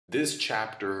This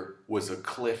chapter was a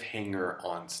cliffhanger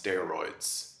on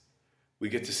steroids. We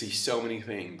get to see so many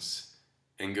things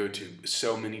and go to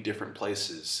so many different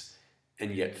places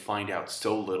and yet find out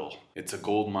so little. It's a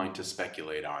gold mine to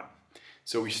speculate on.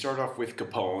 So we start off with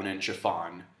Capone and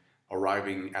Chiffon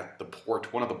arriving at the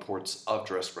port, one of the ports of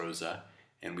Dressrosa,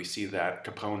 and we see that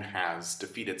Capone has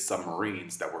defeated some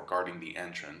Marines that were guarding the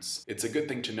entrance. It's a good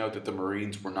thing to note that the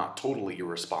Marines were not totally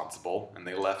irresponsible, and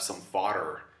they left some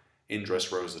fodder in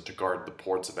Dressrosa to guard the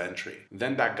ports of entry.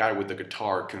 Then that guy with the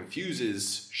guitar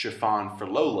confuses Chiffon for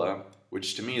Lola,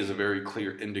 which to me is a very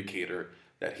clear indicator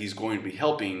that he's going to be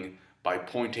helping by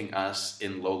pointing us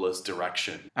in Lola's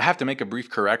direction. I have to make a brief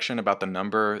correction about the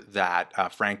number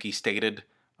that Frankie stated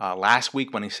last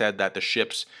week when he said that the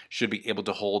ships should be able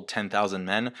to hold 10,000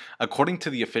 men. According to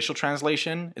the official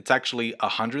translation, it's actually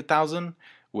 100,000,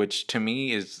 which to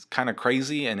me is kind of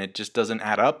crazy, and it just doesn't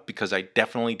add up because I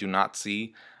definitely do not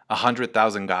see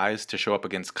 100,000 guys to show up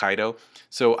against Kaido.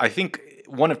 So I think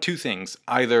one of two things: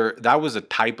 either that was a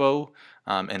typo,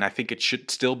 and I think it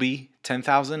should still be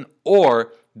 10,000,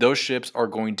 or those ships are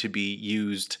going to be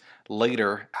used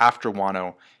later after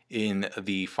Wano in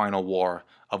the final war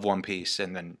of One Piece,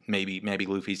 and then maybe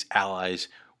Luffy's allies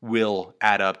will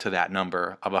add up to that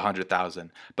number of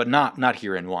 100,000, but not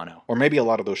here in Wano. Or maybe a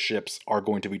lot of those ships are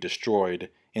going to be destroyed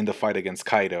in the fight against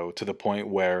Kaido to the point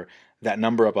where that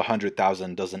number of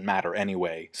 100,000 doesn't matter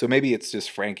anyway. So maybe it's just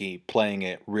Frankie playing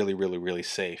it really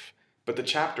safe. But the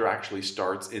chapter actually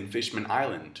starts in Fishman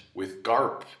Island with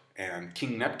Garp and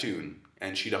King Neptune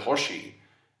and Shirahoshi.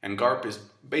 And Garp is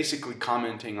basically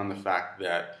commenting on the fact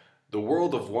that the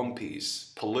world of One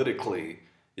Piece, politically,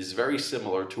 is very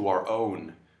similar to our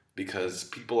own because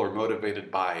people are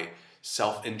motivated by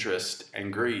self-interest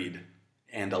and greed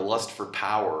and a lust for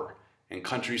power, and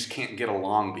countries can't get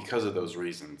along because of those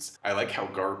reasons. I like how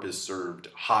Garp is served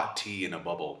hot tea in a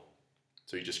bubble.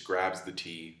 So he just grabs the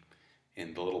tea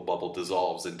and the little bubble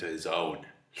dissolves into his own.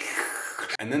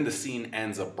 And then the scene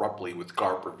ends abruptly with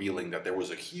Garp revealing that there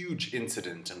was a huge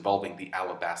incident involving the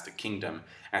Alabasta Kingdom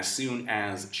as soon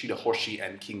as Shirahoshi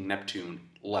and King Neptune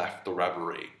left the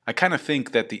Reverie. I kind of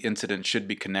think that the incident should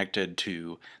be connected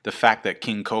to the fact that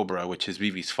King Cobra, which is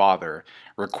Vivi's father,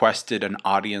 requested an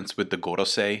audience with the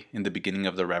Gorosei in the beginning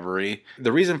of the Reverie.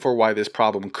 The reason for why this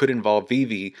problem could involve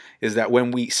Vivi is that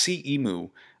when we see Imu,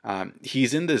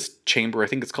 he's in this chamber, I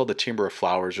think it's called the Chamber of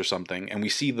Flowers or something, and we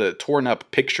see the torn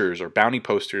up pictures or bounty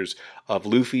posters of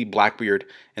Luffy, Blackbeard,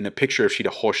 and a picture of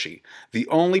Shirahoshi. The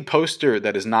only poster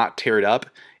that is not teared up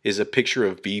is a picture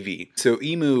of Vivi. So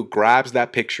Imu grabs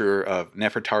that picture of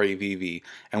Nefertari Vivi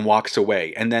and walks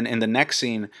away. And then in the next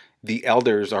scene, the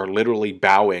elders are literally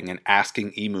bowing and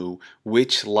asking Imu,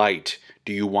 which light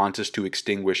do you want us to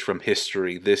extinguish from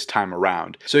history this time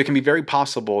around? So it can be very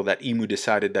possible that Imu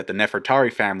decided that the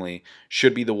Nefertari family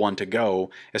should be the one to go,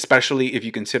 especially if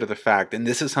you consider the fact, and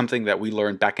this is something that we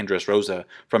learned back in Dressrosa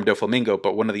from Doflamingo,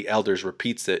 but one of the elders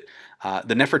repeats it,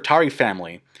 the Nefertari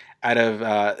family, out of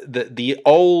the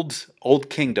old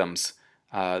kingdoms,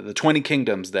 the 20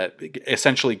 kingdoms that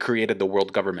essentially created the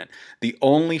world government, the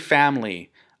only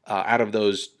family out of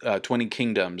those 20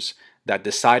 kingdoms that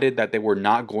decided that they were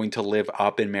not going to live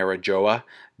up in Marijoa,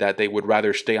 that they would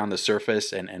rather stay on the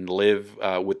surface and live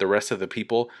with the rest of the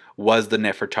people, was the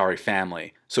Nefertari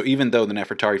family. So even though the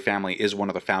Nefertari family is one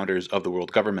of the founders of the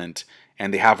world government,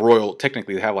 and they have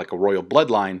technically they have like a royal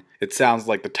bloodline, it sounds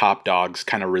like the top dogs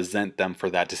kind of resent them for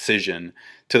that decision,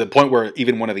 to the point where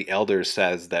even one of the elders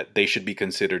says that they should be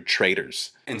considered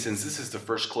traitors. And since this is the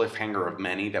first cliffhanger of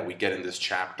many that we get in this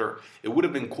chapter, it would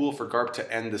have been cool for Garp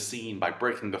to end the scene by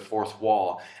breaking the fourth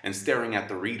wall and staring at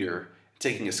the reader,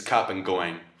 taking his cup and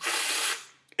going,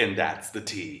 and that's the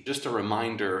tea. Just a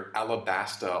reminder,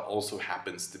 Alabasta also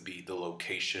happens to be the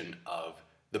location of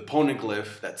the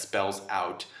poneglyph that spells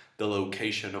out the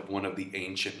location of one of the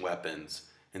ancient weapons.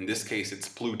 In this case, it's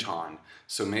Pluton.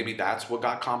 So maybe that's what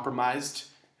got compromised,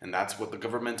 and that's what the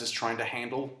government is trying to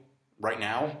handle right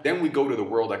now. Then we go to the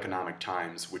World Economic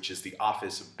Times, which is the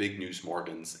office of Big News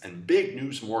Morgans, and Big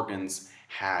News Morgans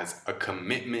has a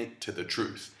commitment to the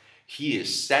truth. He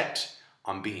is set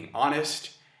on being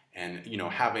honest and,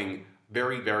 having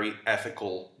very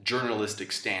ethical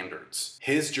journalistic standards.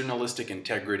 His journalistic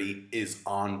integrity is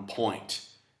on point.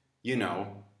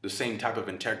 The same type of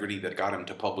integrity that got him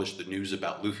to publish the news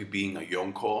about Luffy being a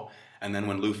Yonko, and then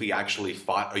when Luffy actually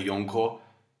fought a Yonko,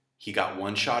 he got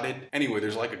one-shotted. Anyway,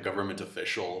 there's like a government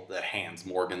official that hands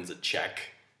Morgans a check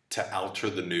to alter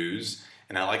the news,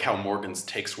 and I like how Morgans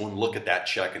takes one look at that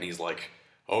check and he's like,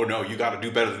 oh no, you gotta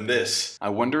do better than this. I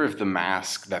wonder if the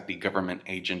mask that the government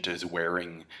agent is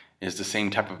wearing is the same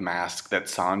type of mask that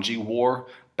Sanji wore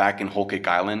back in Whole Cake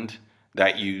Island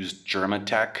that used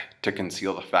Germatech to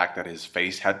conceal the fact that his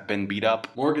face had been beat up.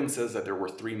 Morgan says that there were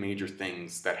 3 major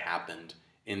things that happened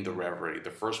in the Reverie. The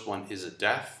first one is a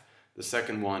death, the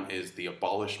second one is the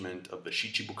abolishment of the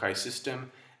Shichibukai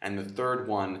system, and the third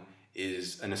one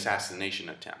is an assassination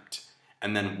attempt.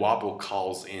 And then Wabo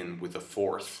calls in with a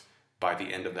fourth by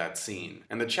the end of that scene.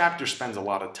 And the chapter spends a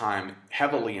lot of time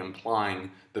heavily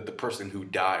implying that the person who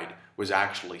died was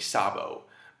actually Sabo.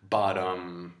 But,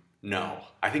 no.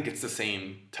 I think it's the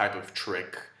same type of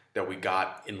trick that we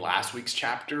got in last week's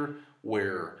chapter,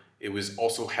 where it was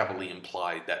also heavily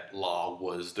implied that Law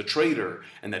was the traitor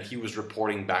and that he was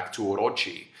reporting back to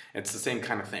Orochi. It's the same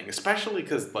kind of thing, especially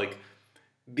because, like,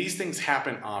 these things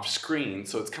happen off screen,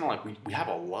 so it's kind of like we have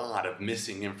a lot of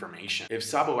missing information. If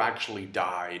Sabo actually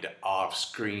died off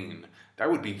screen, that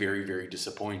would be very, very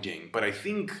disappointing. But I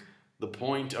think the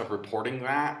point of reporting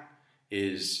that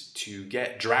is to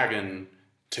get Dragon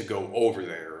to go over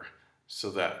there so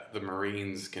that the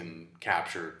Marines can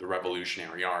capture the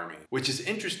Revolutionary Army. Which is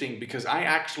interesting because I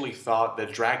actually thought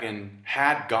that Dragon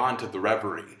had gone to the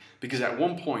Reverie, because at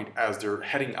one point as they're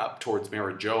heading up towards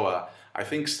Marijoa, I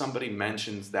think somebody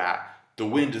mentions that the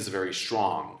wind is very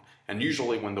strong, and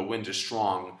usually when the wind is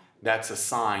strong, that's a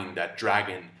sign that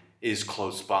Dragon is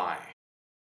close by.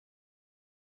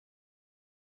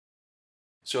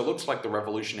 So it looks like the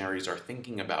revolutionaries are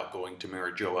thinking about going to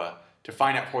Marijoa to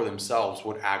find out for themselves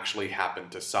what actually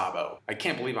happened to Sabo. I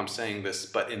can't believe I'm saying this,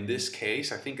 but in this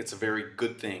case, I think it's a very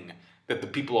good thing that the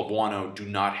people of Wano do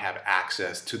not have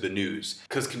access to the news.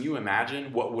 Because can you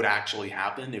imagine what would actually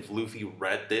happen if Luffy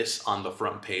read this on the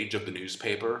front page of the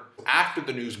newspaper? After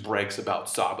the news breaks about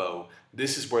Sabo,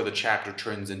 this is where the chapter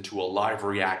turns into a live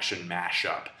reaction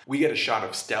mashup. We get a shot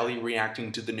of Stelly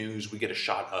reacting to the news, we get a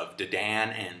shot of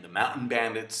Dedan and the Mountain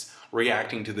Bandits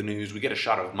reacting to the news, we get a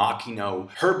shot of Makino.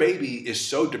 Her baby is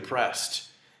so depressed,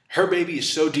 her baby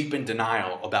is so deep in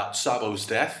denial about Sabo's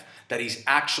death that he's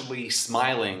actually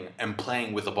smiling and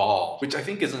playing with a ball, which I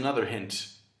think is another hint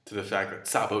to the fact that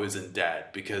Sabo isn't dead,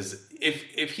 because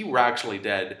if he were actually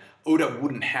dead, Oda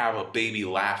wouldn't have a baby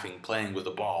laughing, playing with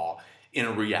a ball in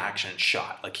a reaction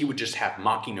shot. Like, he would just have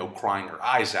Makino crying her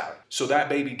eyes out. So that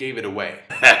baby gave it away.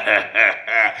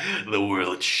 The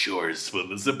world sure is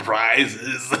full of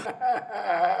surprises.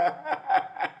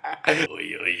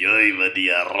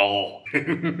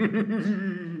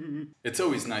 It's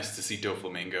always nice to see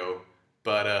Doflamingo,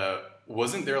 but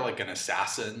wasn't there like an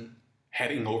assassin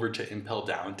heading over to Impel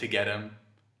Down to get him?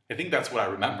 I think that's what I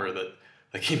remember, that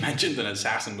like he mentioned an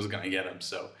assassin was gonna get him,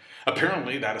 so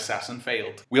apparently that assassin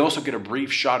failed. We also get a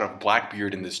brief shot of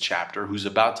Blackbeard in this chapter, who's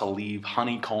about to leave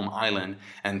Honeycomb Island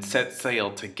and set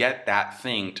sail to get that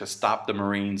thing to stop the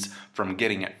Marines from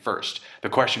getting it first. The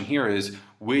question here is,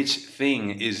 which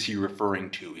thing is he referring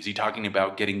to? Is he talking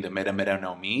about getting the Meta Meta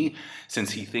no Mi,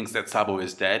 since he thinks that Sabo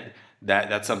is dead?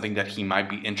 That's something that he might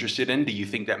be interested in? Do you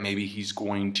think that maybe he's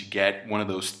going to get one of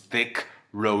those thick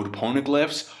road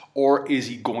poneglyphs? Or is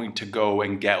he going to go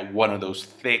and get one of those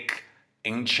thick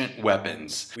ancient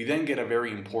weapons? We then get a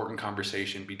very important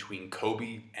conversation between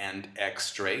Kobe and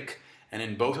X-Drake. And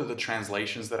in both of the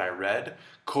translations that I read,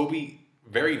 Kobe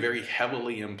very, very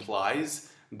heavily implies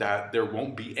that there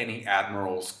won't be any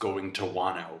admirals going to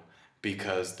Wano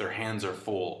because their hands are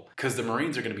full. Because the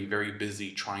Marines are going to be very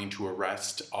busy trying to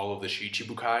arrest all of the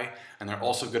Shichibukai, and they're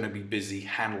also going to be busy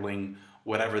handling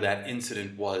whatever that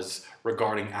incident was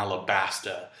regarding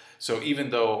Alabasta. So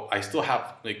even though I still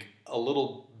have like a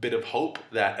little bit of hope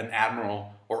that an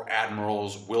admiral or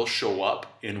admirals will show up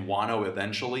in Wano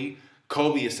eventually,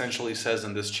 Kobe essentially says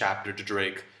in this chapter to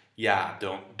Drake, yeah,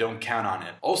 don't count on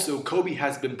it. Also, Kobe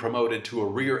has been promoted to a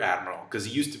rear admiral, because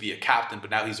he used to be a captain,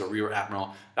 but now he's a rear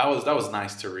admiral. That was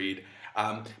nice to read.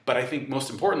 But I think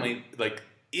most importantly, like,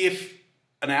 if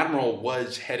an admiral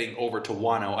was heading over to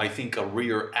Wano, I think a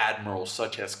rear admiral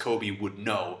such as Kobe would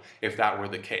know if that were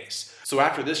the case. So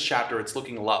after this chapter, it's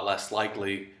looking a lot less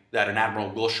likely that an admiral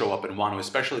will show up in Wano,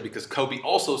 especially because Kobe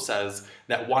also says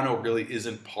that Wano really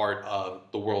isn't part of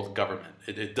the world government.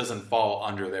 It doesn't fall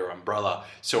under their umbrella.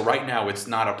 So right now it's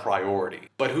not a priority.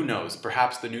 But who knows,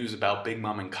 perhaps the news about Big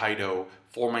Mom and Kaido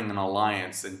forming an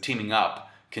alliance and teaming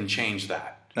up can change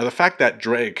that. Now, the fact that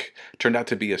Drake turned out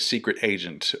to be a secret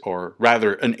agent, or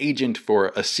rather an agent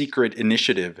for a secret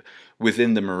initiative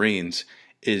within the Marines,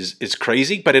 is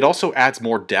crazy, but it also adds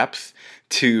more depth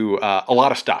to a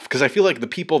lot of stuff. Because I feel like the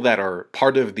people that are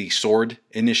part of the Sword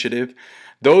Initiative,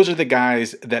 those are the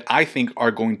guys that I think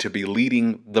are going to be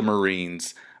leading the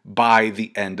Marines by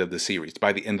the end of the series,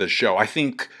 by the end of the show. I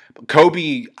think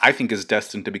Kobe, is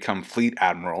destined to become Fleet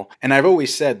Admiral. And I've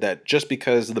always said that just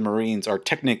because the Marines are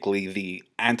technically the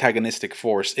antagonistic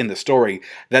force in the story,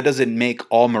 that doesn't make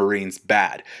all Marines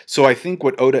bad. So I think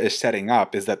what Oda is setting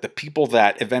up is that the people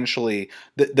that eventually,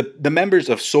 the members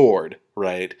of Sword,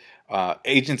 right?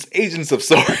 Agents of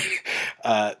Sword,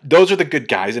 those are the good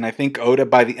guys. And I think Oda,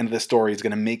 by the end of the story, is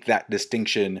going to make that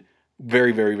distinction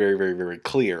very, very, very, very, very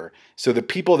clear. So the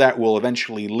people that will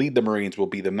eventually lead the Marines will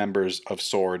be the members of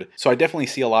Sword. So I definitely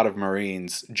see a lot of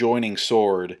Marines joining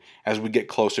Sword as we get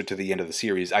closer to the end of the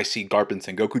series. I see Garp and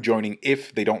Sengoku joining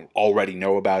if they don't already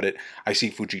know about it. I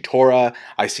see Fujitora.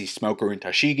 I see Smoker and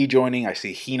Tashigi joining. I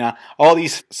see Hina. All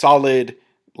these solid,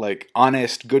 like,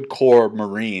 honest, good core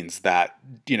Marines that,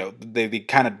 you know, they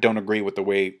kind of don't agree with the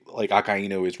way, like,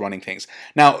 Akainu is running things.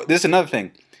 Now, this is another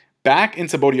thing. Back in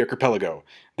Sabaody Archipelago,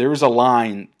 there is a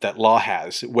line that Law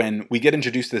has. When we get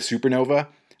introduced to the supernova,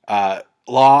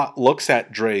 Law looks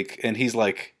at Drake and he's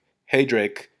like, "Hey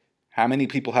Drake, how many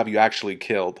people have you actually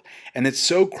killed?" And it's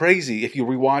so crazy. If you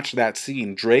rewatch that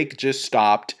scene, Drake just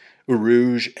stopped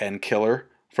Urouge and Killer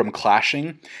from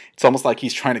clashing. It's almost like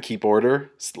he's trying to keep order,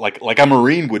 like a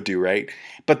Marine would do, right?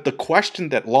 But the question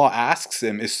that Law asks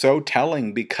him is so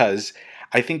telling, because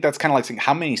I think that's kind of like saying,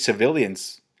 how many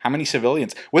civilians?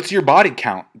 What's your body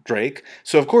count, Drake?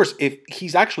 So, of course, if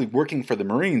he's actually working for the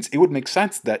Marines, it would make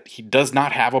sense that he does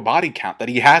not have a body count, that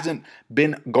he hasn't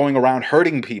been going around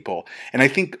hurting people. And I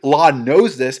think Law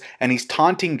knows this, and he's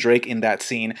taunting Drake in that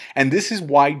scene. And this is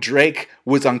why Drake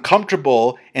was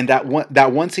uncomfortable in that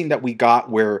one scene that we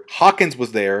got where Hawkins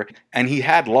was there, and he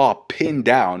had Law pinned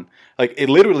down. Like, it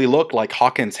literally looked like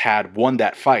Hawkins had won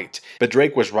that fight, but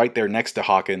Drake was right there next to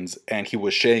Hawkins, and he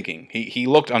was shaking. He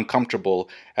looked uncomfortable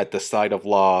at the sight of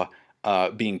Law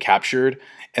being captured.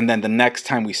 And then the next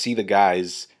time we see the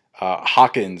guys,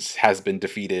 Hawkins has been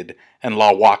defeated, and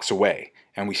Law walks away,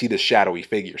 and we see this shadowy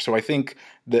figure. So I think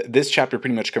this chapter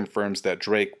pretty much confirms that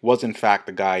Drake was in fact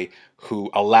the guy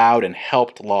who allowed and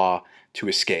helped Law to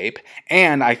escape.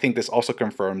 And I think this also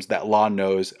confirms that Law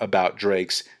knows about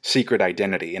Drake's secret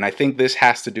identity. And I think this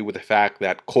has to do with the fact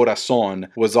that Corazon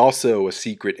was also a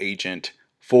secret agent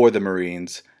for the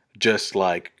Marines, just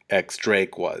like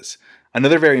ex-Drake was.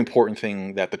 Another very important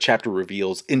thing that the chapter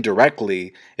reveals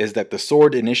indirectly is that the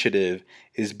Sword Initiative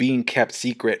is being kept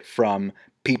secret from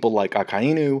people like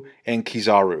Akainu and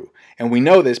Kizaru. And we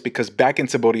know this because back in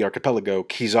Sabaody Archipelago,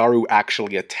 Kizaru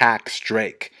actually attacks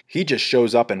Drake. He just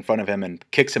shows up in front of him and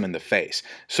kicks him in the face.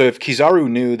 So if Kizaru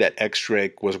knew that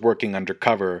ex-Drake was working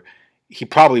undercover, he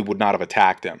probably would not have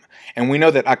attacked him. And we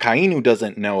know that Akainu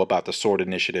doesn't know about the Sword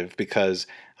Initiative because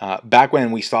back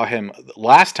when we saw him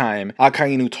last time,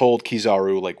 Akainu told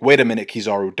Kizaru, like, "Wait a minute,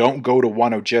 Kizaru, don't go to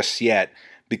Wano just yet,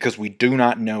 because we do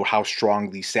not know how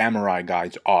strong these samurai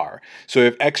guys are." So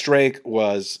if ex-Drake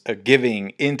was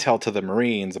giving intel to the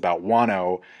Marines about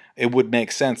Wano, it would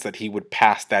make sense that he would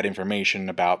pass that information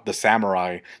about the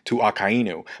samurai to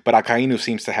Akainu. But Akainu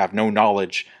seems to have no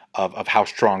knowledge of how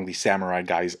strong these samurai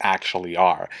guys actually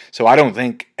are. So I don't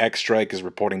think ex-Drake is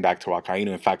reporting back to Akainu.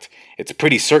 In fact, it's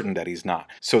pretty certain that he's not.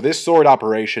 So this sword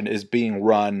operation is being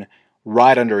run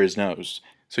right under his nose.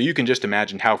 So you can just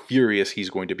imagine how furious he's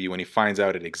going to be when he finds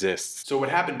out it exists. So what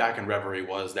happened back in Reverie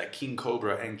was that King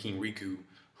Cobra and King Riku,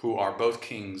 who are both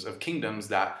kings of kingdoms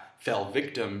that fell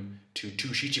victim to two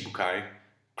Shichibukai,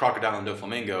 Crocodile and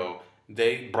Doflamingo,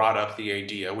 they brought up the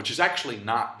idea, which is actually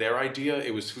not their idea,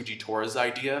 it was Fujitora's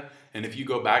idea. And if you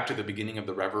go back to the beginning of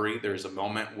the Reverie, there's a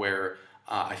moment where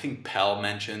I think Pell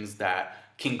mentions that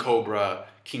King Cobra,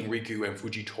 King Riku, and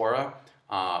Fujitora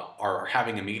are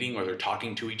having a meeting, or they're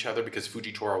talking to each other because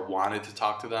Fujitora wanted to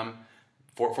talk to them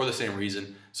for the same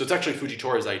reason. So it's actually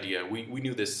Fujitora's idea. We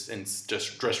knew this in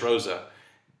just Dressrosa,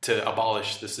 to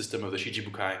abolish the system of the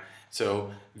Shichibukai.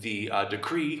 So the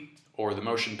decree or the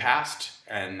motion passed,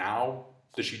 and now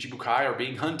the Shichibukai are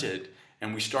being hunted.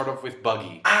 And we start off with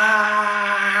Buggy.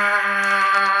 Ah!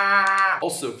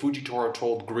 Also, Fujitora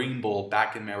told Green Bull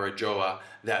back in Marijoa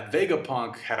that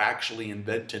Vegapunk had actually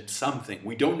invented something.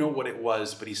 We don't know what it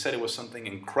was, but he said it was something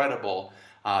incredible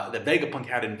that Vegapunk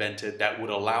had invented that would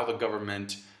allow the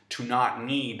government to not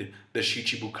need the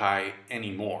Shichibukai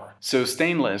anymore. So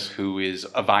Stainless, who is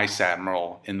a vice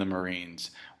admiral in the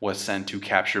Marines, was sent to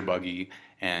capture Buggy,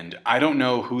 and I don't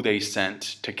know who they sent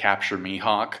to capture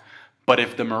Mihawk, but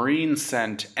if the Marines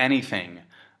sent anything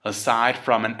aside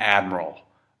from an admiral,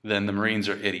 then the Marines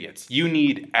are idiots. You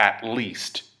need at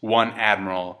least one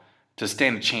admiral to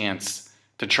stand a chance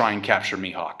to try and capture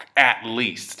Mihawk. At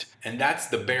least. And that's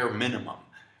the bare minimum.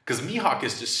 Because Mihawk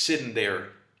is just sitting there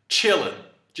chilling,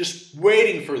 just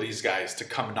waiting for these guys to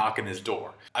come knock on his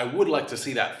door. I would like to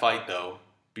see that fight though,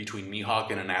 between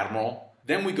Mihawk and an admiral.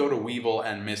 Then we go to Weevil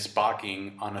and Miss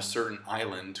Bocking on a certain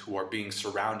island who are being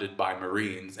surrounded by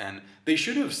Marines, and they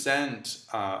should have sent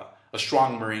a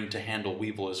strong Marine to handle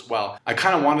Weevil as well. I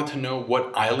kind of wanted to know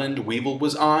what island Weevil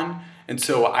was on, and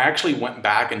so I actually went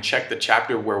back and checked the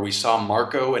chapter where we saw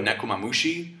Marco and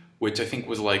Nekomamushi, which I think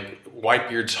was like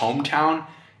Whitebeard's hometown,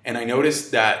 and I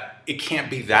noticed that it can't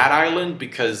be that island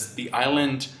because the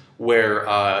island where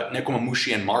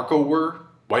Nekomamushi and Marco were,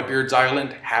 Whitebeard's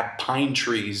island, had pine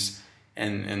trees,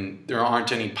 and there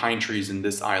aren't any pine trees in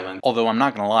this island. Although I'm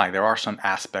not going to lie, there are some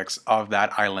aspects of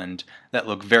that island that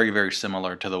look very, very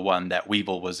similar to the one that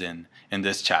Weevil was in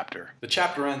this chapter. The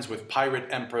chapter ends with Pirate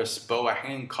Empress Boa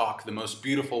Hancock, the most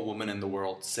beautiful woman in the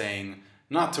world, saying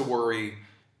not to worry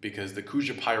because the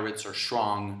Kuja pirates are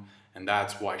strong, and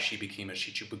that's why she became a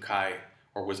Shichibukai,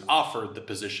 or was offered the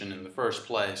position in the first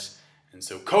place. And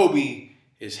so Kobe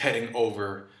is heading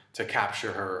over to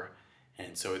capture her.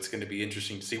 And so it's going to be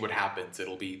interesting to see what happens.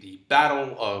 It'll be the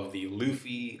battle of the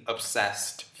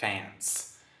Luffy-obsessed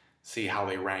fans. See how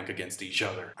they rank against each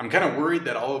other. I'm kind of worried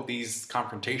that all of these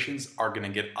confrontations are going to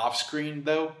get off-screen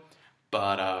though,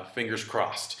 but fingers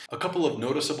crossed. A couple of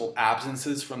noticeable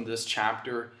absences from this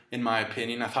chapter, in my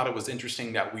opinion. I thought it was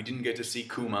interesting that we didn't get to see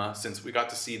Kuma, since we got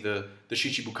to see the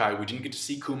Shichibukai. We didn't get to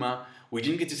see Kuma. We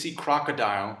didn't get to see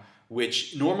Crocodile,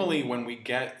 which normally when we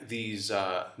get these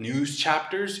news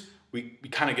chapters, we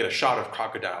kind of get a shot of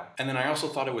Crocodile. And then I also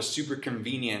thought it was super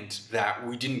convenient that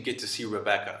we didn't get to see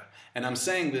Rebecca. And I'm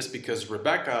saying this because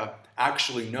Rebecca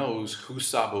actually knows who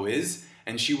Sabo is,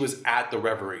 and she was at the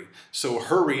Reverie. So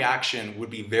her reaction would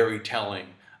be very telling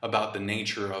about the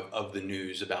nature of the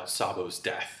news about Sabo's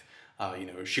death. You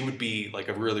know, she would be like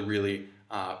a really, really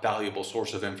valuable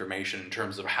source of information in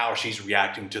terms of how she's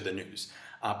reacting to the news.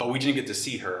 But we didn't get to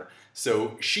see her.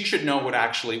 So she should know what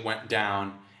actually went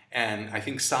down. And I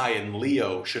think Sai and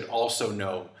Leo should also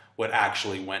know what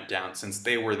actually went down, since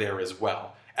they were there as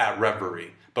well at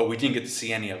Reverie. But we didn't get to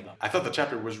see any of them. I thought the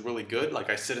chapter was really good. Like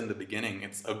I said in the beginning,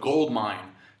 it's a gold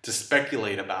mine to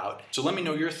speculate about. So let me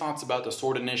know your thoughts about the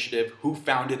Sword Initiative, who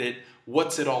founded it,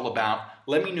 what's it all about.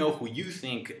 Let me know who you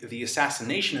think the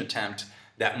assassination attempt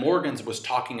that Morgans was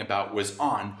talking about was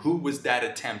on. Who was that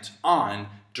attempt on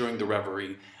during the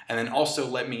Reverie? And then also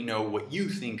let me know what you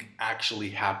think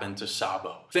actually happened to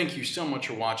Sabo. Thank you so much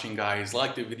for watching, guys.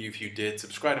 Like the video if you did.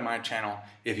 Subscribe to my channel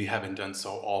if you haven't done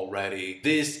so already.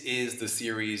 This is the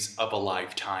series of a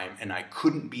lifetime, and I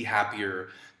couldn't be happier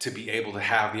to be able to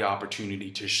have the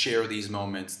opportunity to share these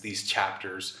moments, these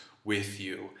chapters with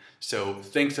you. So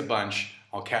thanks a bunch.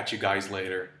 I'll catch you guys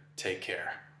later. Take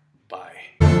care.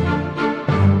 Bye.